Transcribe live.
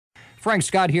Frank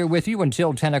Scott here with you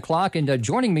until 10 o'clock, and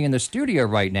joining me in the studio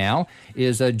right now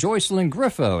is Joycelyn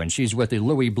Griffo, and she's with the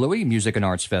Louie Bluie Music and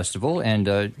Arts Festival. And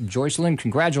Joycelyn,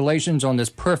 congratulations on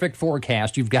this perfect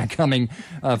forecast you've got coming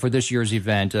for this year's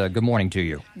event. Good morning to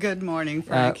you. Good morning,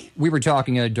 Frank. We were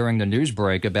talking during the news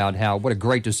break about what a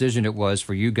great decision it was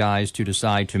for you guys to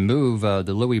decide to move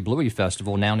the Louie Bluie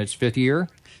Festival, now in its fifth year.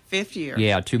 Fifth year.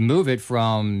 Yeah, to move it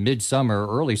from midsummer,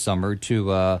 early summer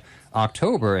to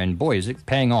October, and boy, is it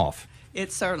paying off.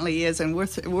 It certainly is, and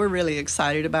we're really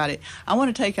excited about it. I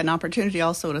want to take an opportunity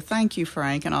also to thank you,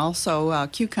 Frank, and also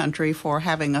Q Country for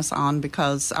having us on,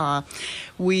 because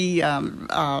we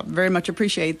very much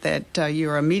appreciate that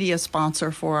you're a media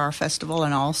sponsor for our festival,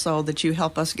 and also that you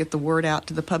help us get the word out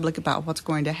to the public about what's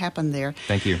going to happen there.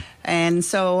 Thank you. And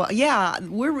so, yeah,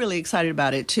 we're really excited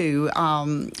about it, too.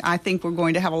 I think we're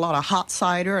going to have a lot of hot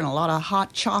cider and a lot of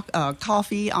hot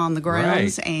coffee on the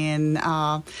grounds, right.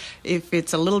 And if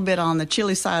it's a little bit on the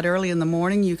chilly side early in the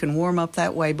morning, you can warm up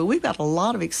that way. But we've got a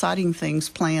lot of exciting things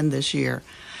planned this year.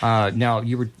 Now,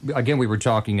 we were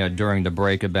talking during the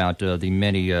break about the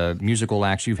many musical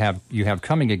acts you have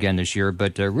coming again this year,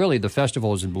 but really the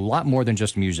festival is a lot more than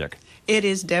just music. It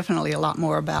is definitely a lot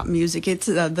more about music. It's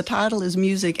the title is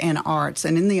Music and Arts,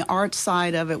 and in the arts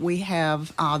side of it, we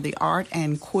have the art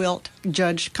and quilt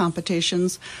judge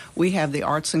competitions. We have the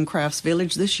Arts and Crafts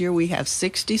Village. This year we have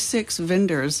 66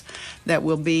 vendors that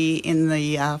will be in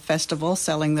the festival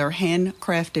selling their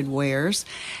handcrafted wares,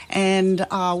 and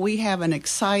we have an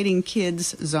exciting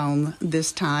kids zone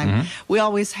this time. Mm-hmm. We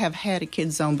always have had a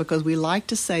kids zone because we like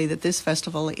to say that this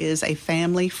festival is a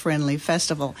family-friendly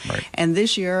festival. Right. And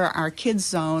this year our kids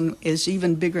zone is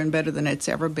even bigger and better than it's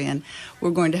ever been.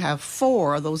 We're going to have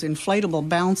 4 of those inflatable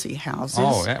bouncy houses.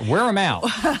 Oh, wear them out.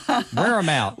 Wear them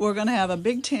out. We're going to have a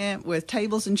big tent with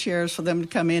tables and chairs for them to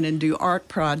come in and do art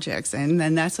projects. And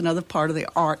then that's another part of the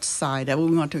arts side of it.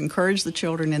 We want to encourage the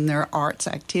children in their arts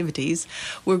activities.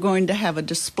 We're going to have a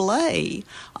display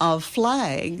of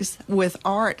flags with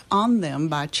art on them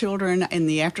by children in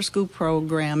the after-school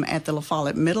program at the La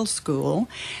Follette Middle School.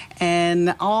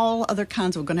 And all other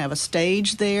kinds. We're going to have a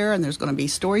stage there, and there's going to be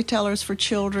storytellers for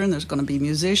children. There's going to be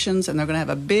musicians, and they're going to have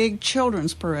a big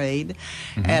children's parade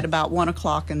at about 1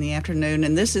 o'clock in the afternoon.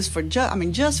 And this is for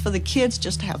just for the kids,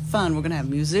 just to have fun. We're going to have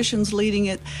musicians leading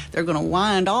it. They're going to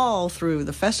wind all through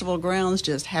the festival grounds,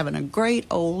 just having a great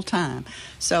old time.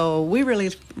 So we really,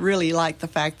 really like the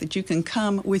fact that you can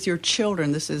come with your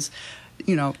children. This is,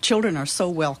 children are so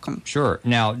welcome. Sure.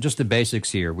 Now, just the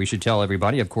basics here. We should tell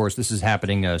everybody, of course, this is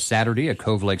happening Saturday at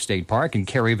Cove Lake State Park in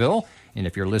Caryville. And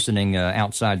if you're listening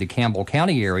outside the Campbell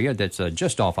County area, that's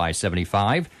just off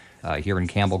I-75. Here in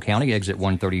Campbell County, exit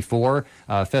 134.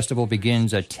 Festival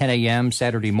begins at 10 a.m.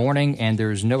 Saturday morning, and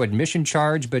there's no admission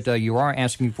charge, but you are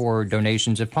asking for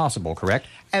donations if possible, correct?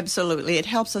 Absolutely. It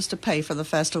helps us to pay for the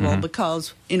festival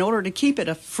because in order to keep it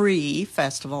a free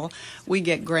festival, we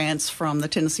get grants from the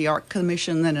Tennessee Art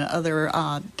Commission and other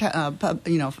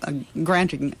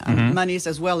granting monies,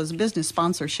 as well as business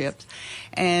sponsorships.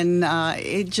 And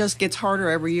it just gets harder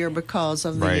every year because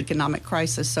of the economic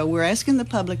crisis. So we're asking the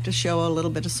public to show a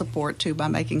little bit of support, too, by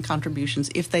making contributions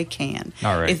if they can.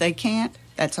 All right. If they can't,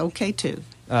 that's okay, too.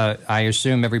 I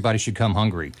assume everybody should come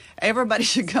hungry. Everybody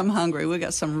should come hungry. We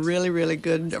got some really, really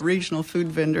good regional food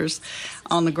vendors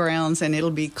on the grounds, and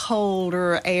it'll be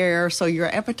colder air, so your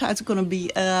appetite's going to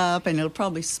be up, and it'll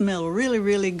probably smell really,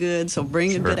 really good, so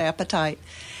bring a good appetite.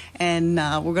 And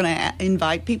we're going to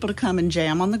invite people to come and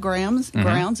jam on the grounds.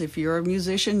 If you're a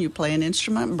musician, you play an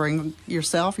instrument, bring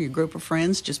yourself or your group of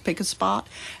friends, just pick a spot.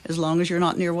 As long as you're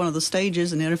not near one of the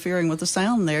stages and interfering with the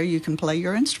sound there, you can play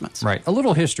your instruments. Right. A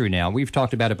little history now. We've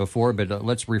talked about it before, but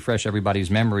let's refresh everybody's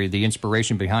memory. The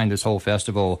inspiration behind this whole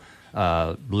festival,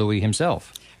 Louie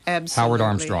himself. Absolutely. Howard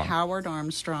Armstrong. Howard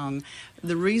Armstrong.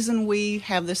 The reason we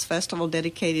have this festival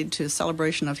dedicated to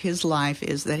celebration of his life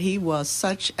is that he was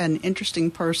such an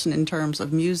interesting person in terms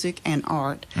of music and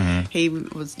art. He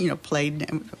was, played,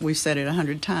 we've said it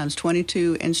 100 times,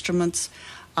 22 instruments.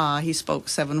 He spoke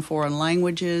 7 foreign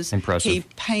languages. Impressive. He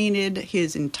painted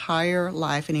his entire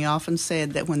life, and he often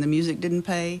said that when the music didn't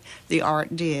pay, the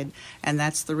art did. And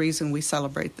that's the reason we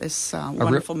celebrate this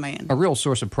wonderful man. A real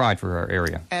source of pride for our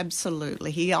area.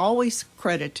 Absolutely. He always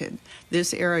credited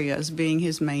this area as being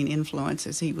his main influence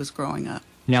as he was growing up.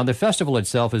 Now, the festival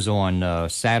itself is on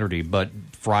Saturday, but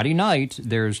Friday night,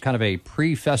 there's kind of a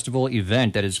pre-festival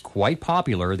event that is quite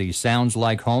popular, the Sounds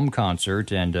Like Home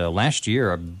concert. And last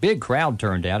year, a big crowd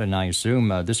turned out, and I assume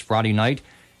this Friday night,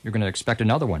 you're going to expect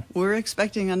another one. We're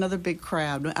expecting another big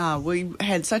crowd. We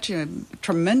had such a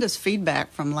tremendous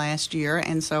feedback from last year,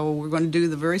 and so we're going to do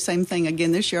the very same thing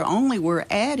again this year, only we're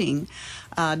adding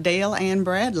Dale Ann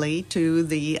Bradley to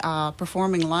the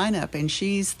performing lineup, and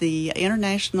she's the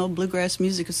International Bluegrass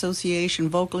Music Association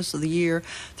Vocalist of the Year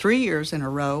 3 years in a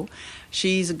row.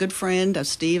 She's a good friend of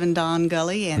Steve and Don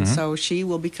Gully, and so she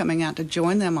will be coming out to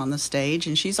join them on the stage.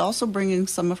 And she's also bringing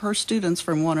some of her students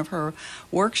from one of her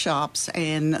workshops,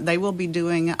 and they will be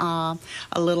doing a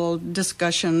little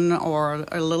discussion or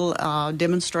a little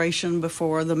demonstration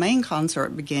before the main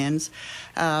concert begins,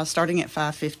 starting at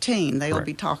 5:15. They will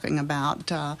be talking about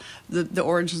the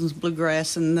origins of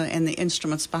bluegrass and the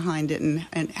instruments behind it,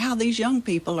 and how these young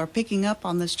people are picking up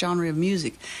on this genre of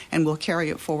music, and will carry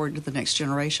it forward to the next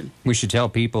generation. We should tell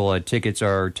people tickets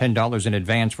are $10 in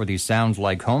advance for the Sounds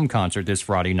Like Home concert this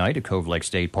Friday night at Cove Lake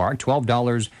State Park,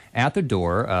 $12 at the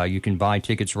door. You can buy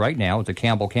tickets right now at the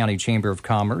Campbell County Chamber of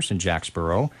Commerce in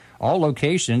Jacksboro. All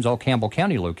locations, all Campbell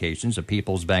County locations of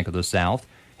People's Bank of the South,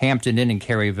 Hampton Inn in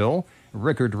Caryville,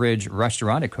 Rickard Ridge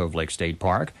Restaurant at Cove Lake State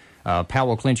Park,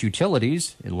 Powell Clinch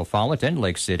Utilities in La Follette and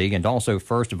Lake City, and also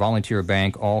First Volunteer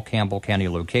Bank, all Campbell County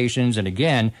locations. And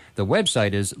again, the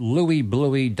website is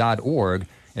louiebluie.org.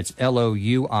 It's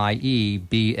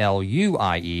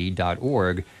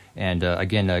LOUIEBLUIE.org. And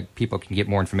again, people can get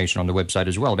more information on the website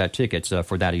as well about tickets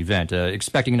for that event.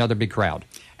 Expecting another big crowd.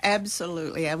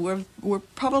 Absolutely. We're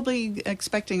probably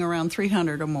expecting around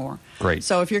 300 or more. Great.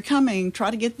 So if you're coming, try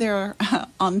to get there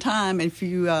on time. If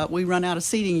we run out of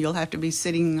seating, you'll have to be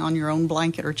sitting on your own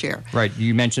blanket or chair. Right.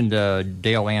 You mentioned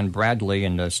Dale Ann Bradley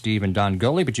and Steve and Don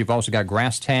Gully, but you've also got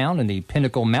Grasstown and the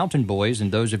Pinnacle Mountain Boys.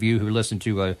 And those of you who listen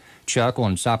to Chuck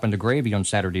on Soppin' the Gravy on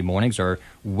Saturday mornings are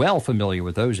well familiar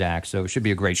with those acts, so it should be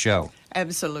a great show.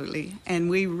 Absolutely. And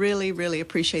we really, really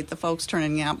appreciate the folks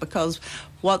turning out, because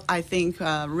what I think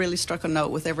really struck a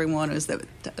note with everyone is that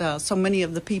so many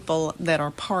of the people that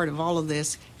are part of all of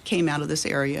this came out of this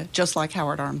area, just like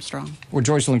Howard Armstrong. Well,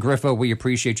 Joycelyn Griffo, we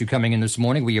appreciate you coming in this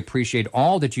morning. We appreciate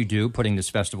all that you do putting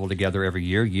this festival together every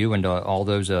year, you and all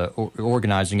those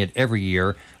organizing it every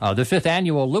year. The 5th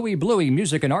Annual Louie Bluie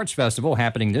Music and Arts Festival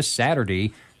happening this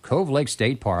Saturday, Cove Lake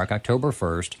State Park, October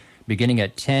 1st, beginning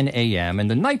at 10 a.m.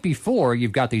 And the night before,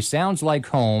 you've got the Sounds Like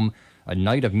Home, a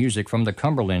night of music from the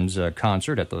Cumberlands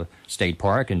concert at the state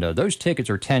park, and those tickets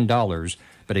are $10.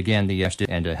 But again,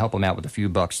 and to help them out with a few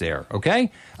bucks there,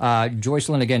 okay?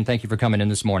 Joycelyn, again, thank you for coming in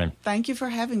this morning. Thank you for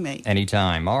having me.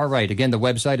 Anytime. All right. Again, the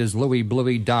website is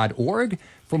louiebluie.org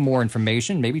for more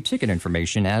information, maybe ticket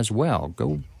information as well.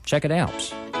 Go check it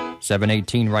out.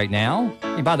 7:18 right now.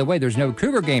 Hey, by the way, there's no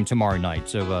Cougar game tomorrow night,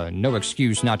 so no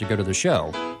excuse not to go to the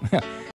show.